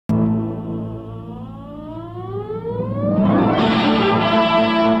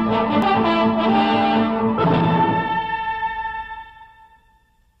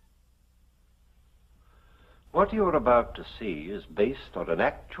What you're about to see is based on an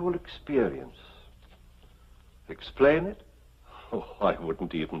actual experience. Explain it? Oh, I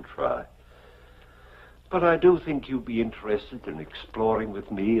wouldn't even try. But I do think you'd be interested in exploring with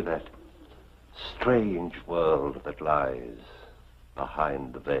me that strange world that lies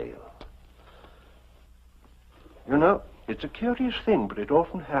behind the veil. You know, it's a curious thing, but it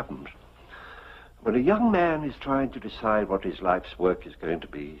often happens. When a young man is trying to decide what his life's work is going to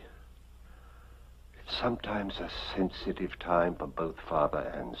be, it's sometimes a sensitive time for both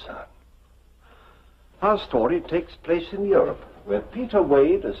father and son. Our story takes place in Europe, where Peter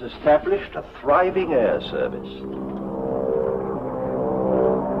Wade has established a thriving air service.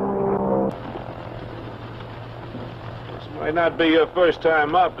 This might not be your first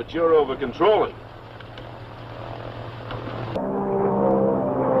time up, but you're over-controlling.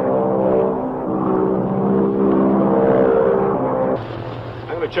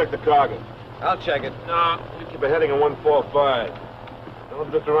 I'm gonna check the cargo. I'll check it. No, you keep a heading on 145. Don't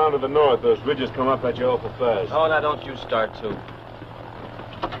drift around to the north. Those ridges come up at you awful fast. Oh, now don't you start to.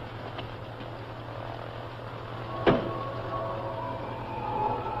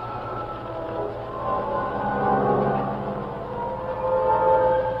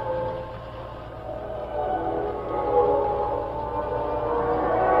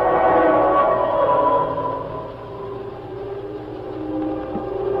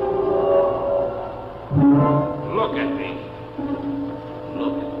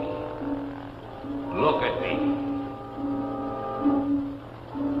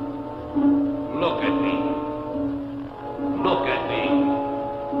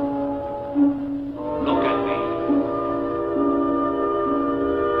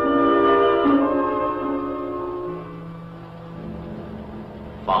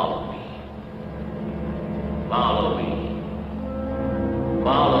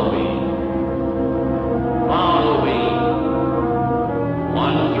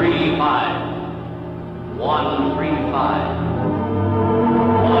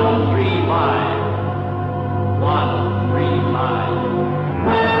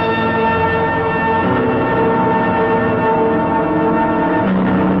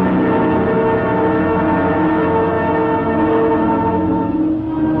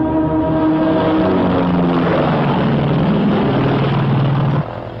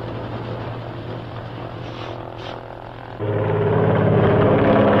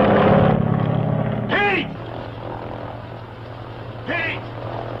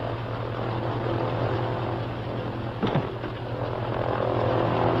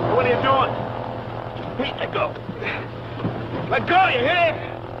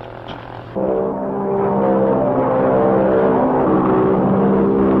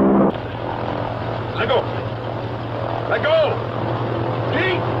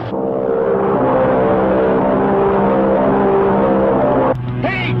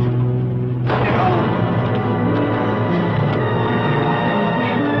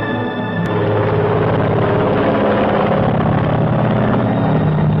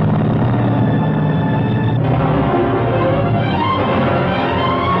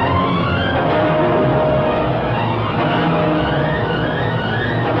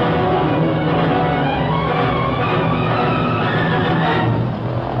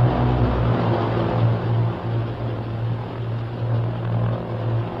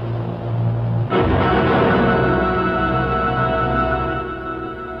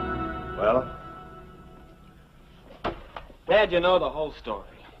 You know the whole story.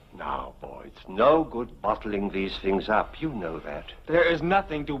 Now, boy, it's no good bottling these things up. You know that. There is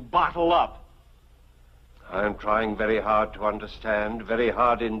nothing to bottle up. I'm trying very hard to understand, very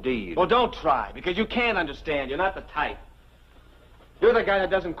hard indeed. Well, don't try, because you can't understand. You're not the type. You're the guy that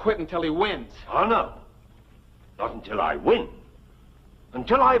doesn't quit until he wins. Oh, no. Not until I win.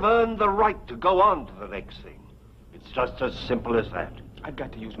 Until I've earned the right to go on to the next thing. It's just as simple as that. I've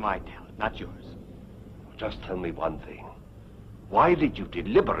got to use my talent, not yours. Just tell me one thing. Why did you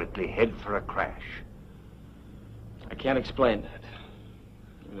deliberately head for a crash? I can't explain that.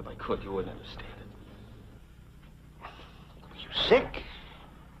 Even if I could, you wouldn't understand it. Are you sick?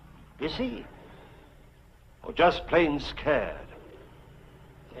 Busy? Or just plain scared?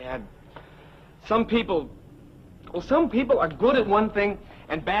 Dad, some people are good at one thing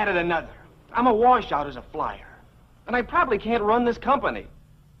and bad at another. I'm a washout as a flyer. And I probably can't run this company.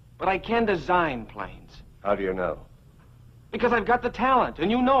 But I can design planes. How do you know? Because I've got the talent,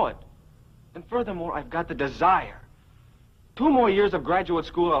 and you know it. And furthermore, I've got the desire. 2 more years of graduate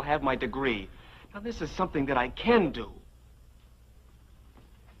school, I'll have my degree. Now, this is something that I can do.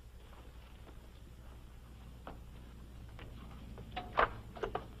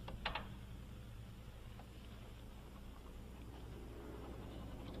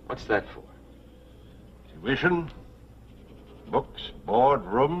 What's that for? Tuition, books, board,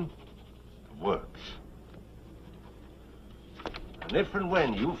 room, the works. And if and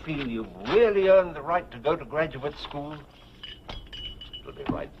when you feel you've really earned the right to go to graduate school, it'll be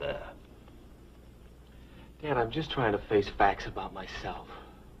right there. Dad, I'm just trying to face facts about myself.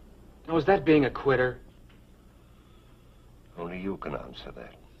 Now, is that being a quitter? Only you can answer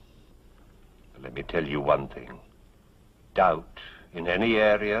that. But let me tell you one thing. Doubt in any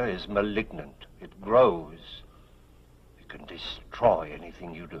area is malignant. It grows. It can destroy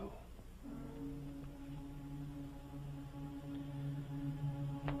anything you do.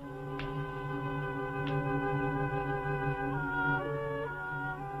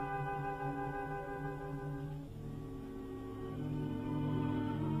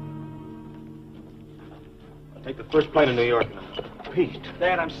 I'll take the first plane to New York now. Pete.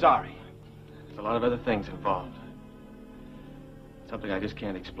 Dad, I'm sorry. There's a lot of other things involved. Something I just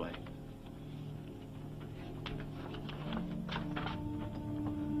can't explain.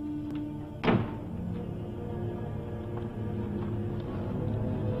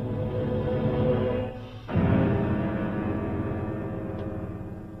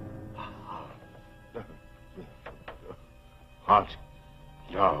 What?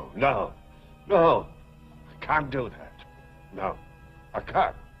 No, no, no. I can't do that. No, I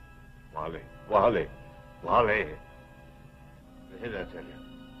can't. Wally, Wally, Wally. They hit, I tell you.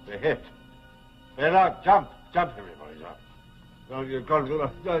 They hit. They're out. Jump. Jump, everybody's up. No, you're going to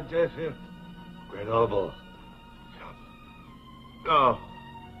go. Yes, here. Grenoble. Jump. No.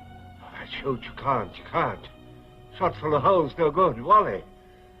 Shoot, you can't. You can't. Shot full of holes, no good. Wally.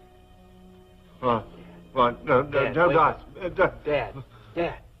 What? What? No, no, Dad, don't die. Dad.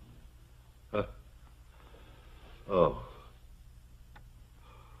 Dad. Oh.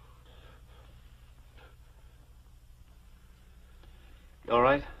 You all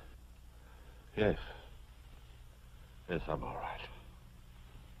right? Yes. Yes, I'm all right.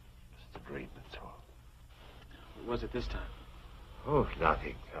 Just a dream, that's all. What was it this time? Oh,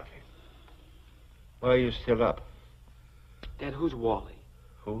 nothing. Why are you still up? Dad, who's Wally?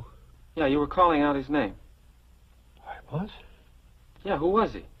 Who? Yeah, you were calling out his name. I was? Yeah, who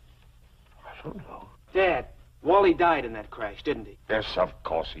was he? I don't know. Dad, Wally died in that crash, didn't he? Yes, of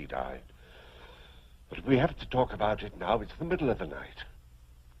course he died. But if we have to talk about it now, it's the middle of the night.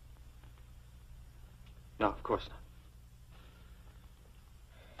 No, of course not.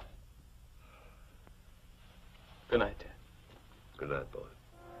 Good night, Dad. Good night, boy.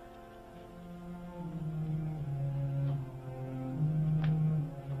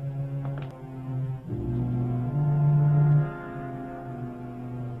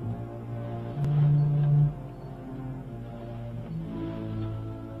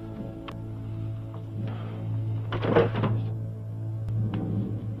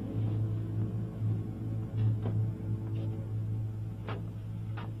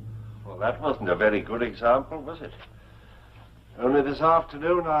 Well, that wasn't a very good example, was it? Only this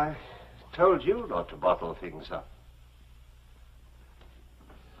afternoon I told you not to bottle things up.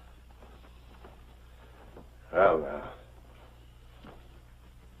 Well,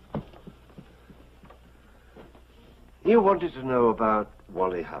 now. You wanted to know about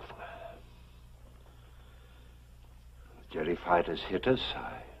Wally Huffner. The Jerry fighters hit us.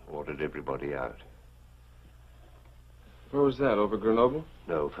 I ordered everybody out. Where was that, over Grenoble?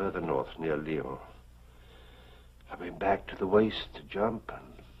 No, further north, near Lyon. I went back to the waist to jump,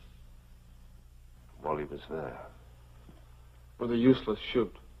 and Wally was there. With a useless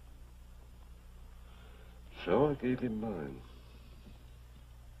shoot. So I gave him mine.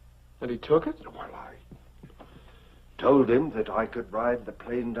 And he took it? Well, I told him that I could ride the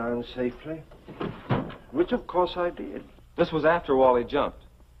plane down safely, which of course I did. This was after Wally jumped.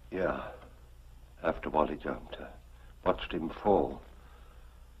 Yeah, after Wally jumped. I watched him fall.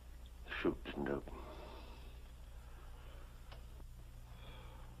 The chute didn't open.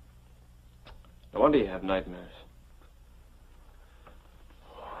 No wonder you have nightmares.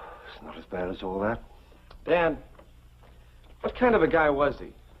 It's not as bad as all that. Dan, what kind of a guy was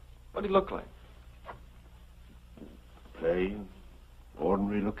he? What did he look like? Plain,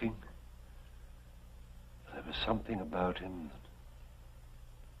 ordinary looking. There was something about him that...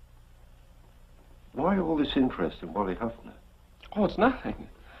 Why all this interest in Wally Huffner? Oh, it's nothing.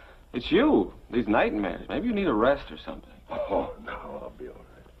 It's you. These nightmares. Maybe you need a rest or something. Oh, no, I'll be all right.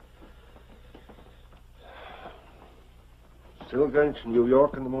 Still going to New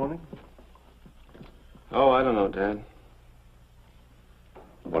York in the morning? Oh, I don't know, Dad.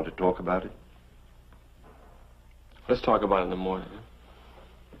 Want to talk about it? Let's talk about it in the morning. Huh?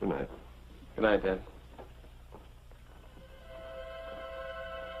 Good night. Good night, Dad.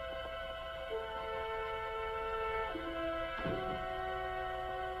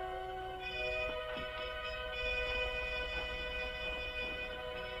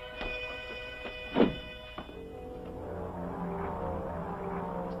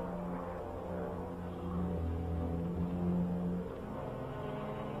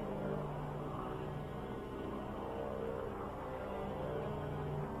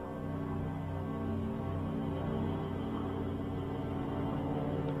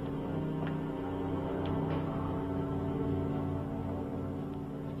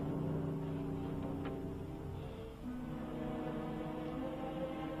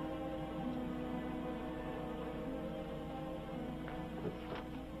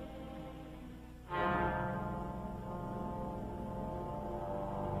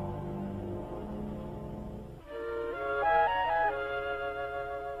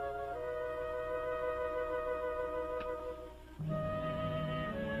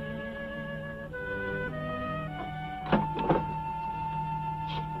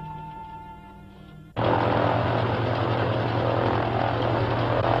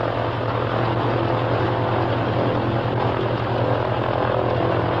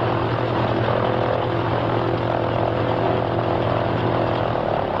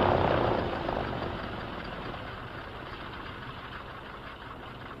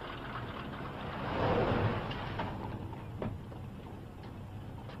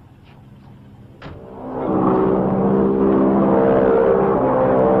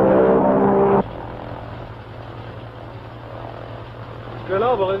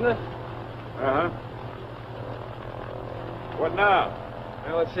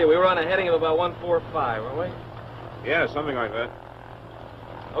 Let's see, we were on a heading of about 145, weren't we? Yeah, something like that.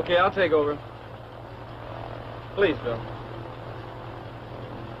 Okay, I'll take over. Please, Bill.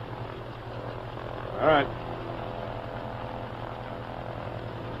 All right.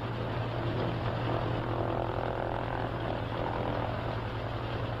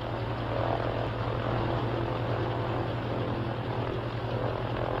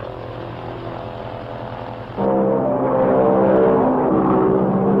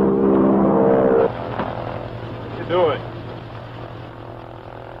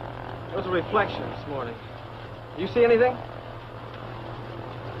 Reflection this morning. You see anything?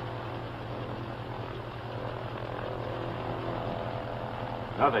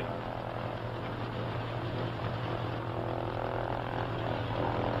 Nothing.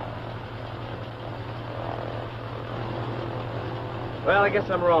 Well, I guess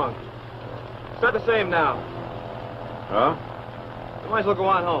I'm wrong. It's not the same now. Huh? You might as well go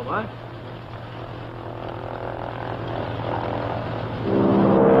on home, huh?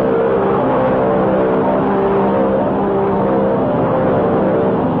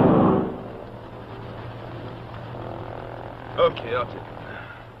 Okay, I'll take it.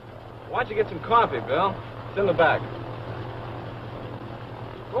 Why don't you get some coffee, Bill? It's in the back.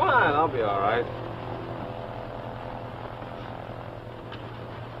 Go on, I'll be all right.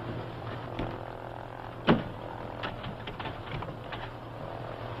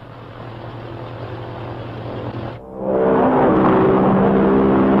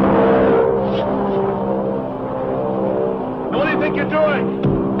 What do you think you're doing?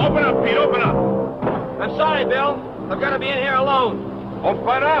 Open up, Pete, open up. I'm sorry, Bill. I've got to be in here alone.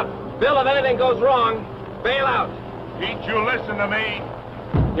 Open up. Bill, if anything goes wrong, bail out. Pete, you listen to me.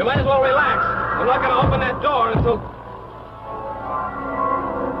 You might as well relax. I'm not going to open that door until...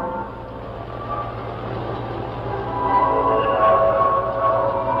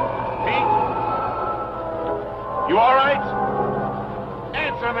 Pete? You all right?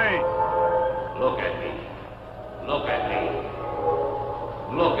 Answer me. Look at me. Look at me.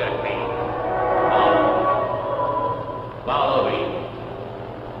 Look at me. Follow me.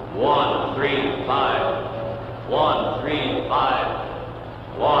 135. 135.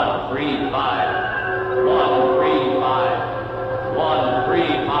 135. 135.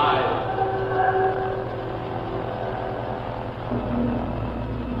 135.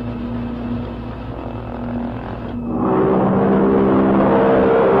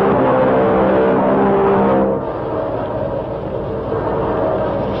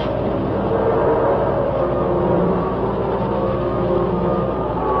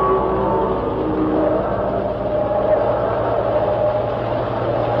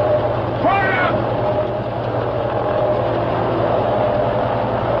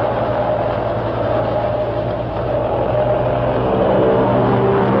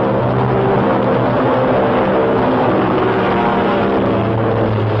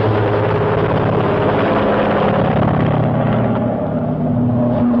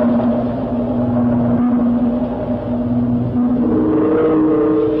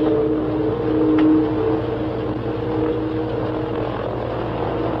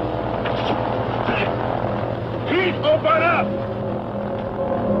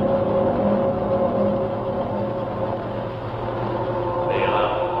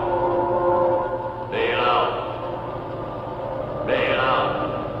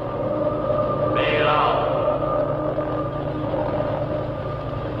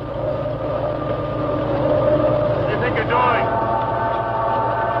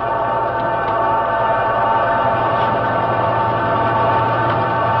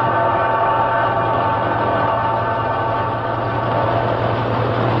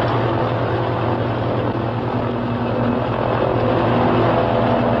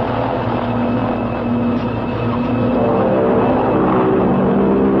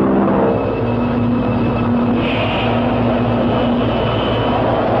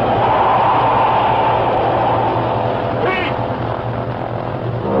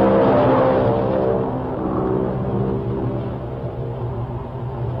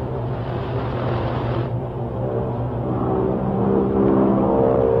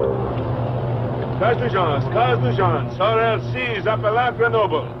 Cars d'urgence, RLC's appelant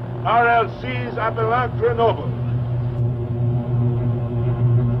Grenoble. RLC's appelant Grenoble.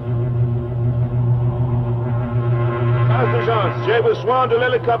 Cars d'urgence, j'ai besoin de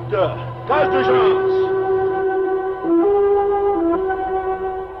l'hélicoptère. Cars d'urgence.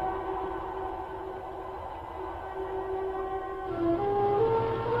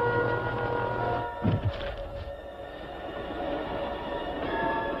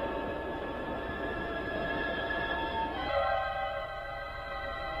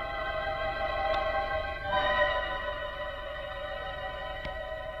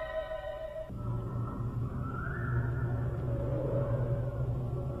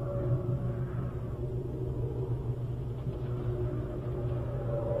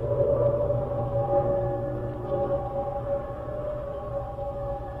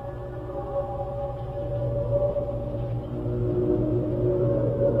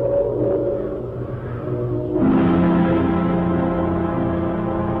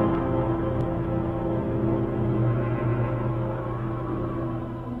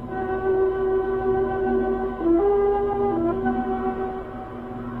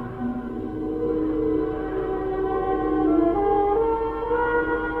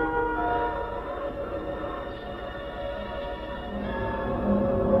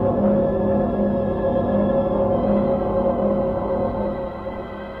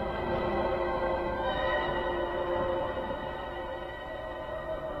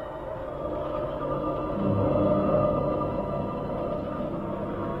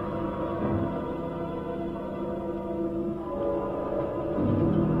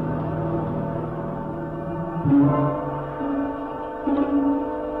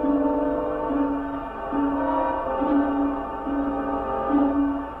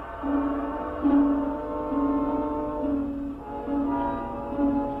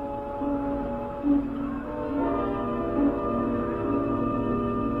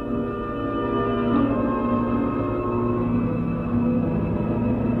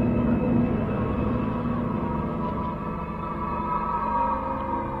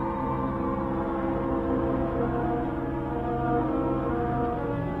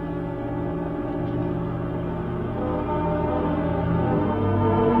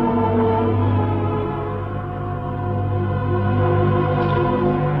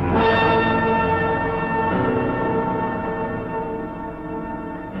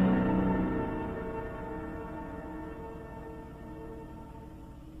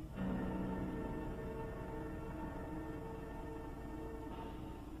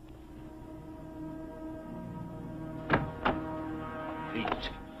 Pete.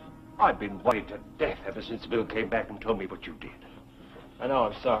 I've been worried to death ever since Bill came back and told me what you did. I know,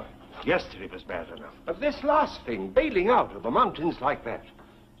 I'm sorry. Yesterday was bad enough. But this last thing, bailing out over mountains like that.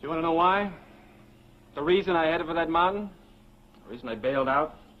 You want to know why? The reason I headed for that mountain? The reason I bailed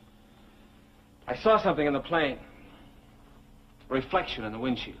out? I saw something in the plane. A reflection in the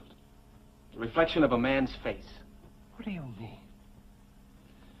windshield. The reflection of a man's face. What do you mean?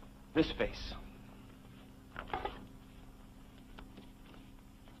 This face.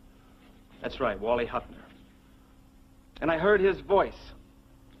 That's right, Wally Huffner. And I heard his voice.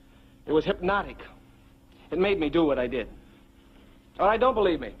 It was hypnotic. It made me do what I did. All right, don't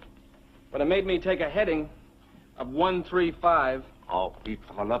believe me. But it made me take a heading of 135. Oh, Pete,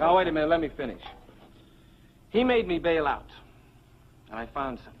 for the love of... Now, wait a minute, let me finish. He made me bail out. And I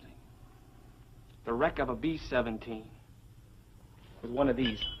found something. The wreck of a B-17. With one of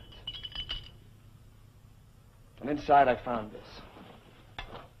these on it. And inside I found this.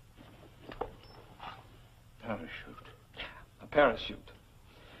 Parachute. A parachute.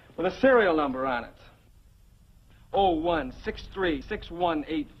 With a serial number on it.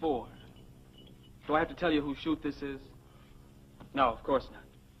 01636184. Do I have to tell you whose chute this is? No, of course not.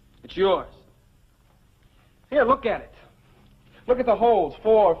 It's yours. Here, look at it. Look at the holes.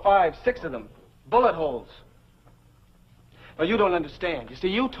 4, 5, 6 of them. Bullet holes. Well, you don't understand. You see,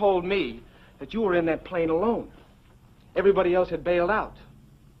 you told me that you were in that plane alone. Everybody else had bailed out.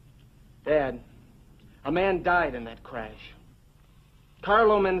 Dad, a man died in that crash.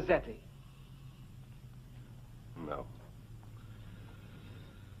 Carlo Menzetti. No.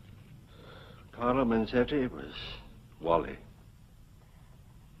 Carlo Menzetti was Wally.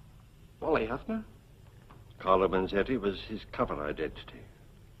 Wally Huffner? Carlo Menzetti was his cover identity.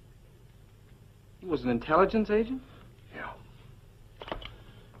 He was an intelligence agent? Yeah.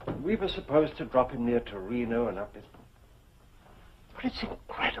 We were supposed to drop him near Torino and up it. But it's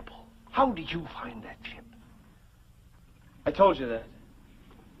incredible. How did you find that ship? I told you that.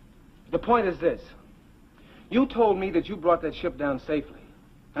 The point is this. You told me that you brought that ship down safely.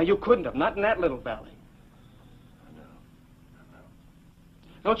 Now, you couldn't have, not in that little valley. I know.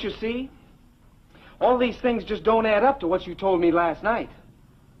 Don't you see? All these things just don't add up to what you told me last night.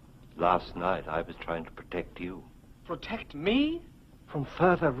 Last night, I was trying to protect you. Protect me? From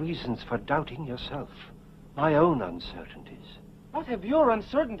further reasons for doubting yourself. My own uncertainties. What have your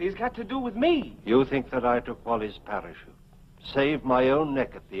uncertainties got to do with me? You think that I took Wally's parachute. Saved my own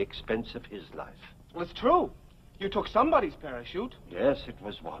neck at the expense of his life. Well, it's true. You took somebody's parachute. Yes, it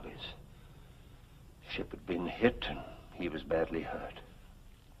was Wally's. Ship had been hit and he was badly hurt.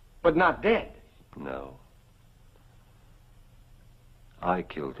 But not dead. No. I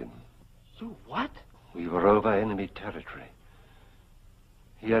killed him. You what? We were over enemy territory.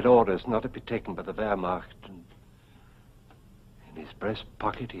 He had orders not to be taken by the Wehrmacht, and in his breast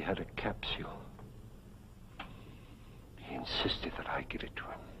pocket he had a capsule. He insisted that I give it to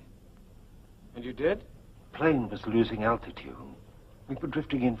him. And you did? The plane was losing altitude. We were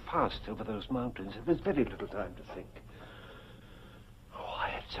drifting in fast over those mountains. There was very little time to think. Oh, I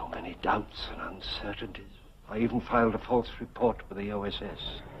had so many doubts and uncertainties. I even filed a false report with the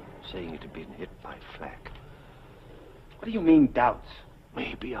OSS, saying it had been hit by flak. What do you mean, doubts?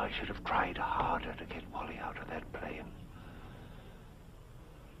 Maybe I should have tried harder to get Wally out of that plane.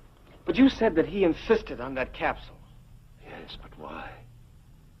 But you said that he insisted on that capsule. Yes, but why?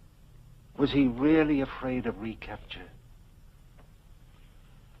 Was he really afraid of recapture?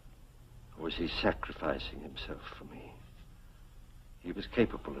 Or was he sacrificing himself for me? He was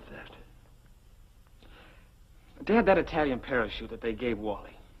capable of that. Dad, that Italian parachute that they gave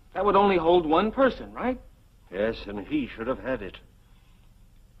Wally, that would only hold one person, right? Yes, and he should have had it.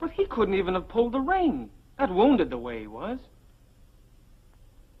 But he couldn't even have pulled the rein. That wounded the way he was.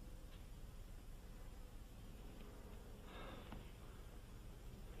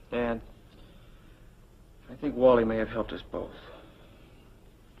 Dad, I think Wally may have helped us both.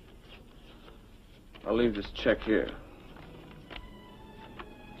 I'll leave this check here.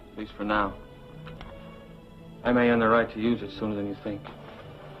 At least for now. I may earn the right to use it sooner than you think.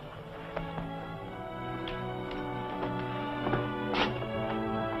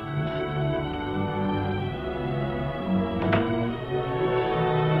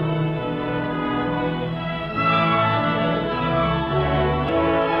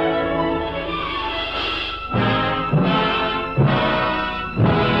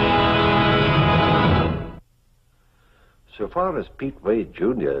 So far as Pete Wade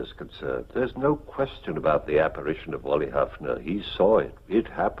Jr. is concerned, there's no question about the apparition of Wally Huffner. He saw it. It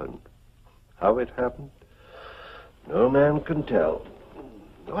happened. How it happened? No man can tell.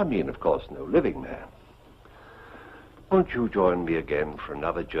 I mean, of course, no living man. Won't you join me again for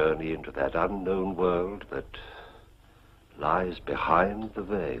another journey into that unknown world that lies behind the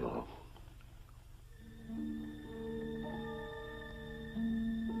veil?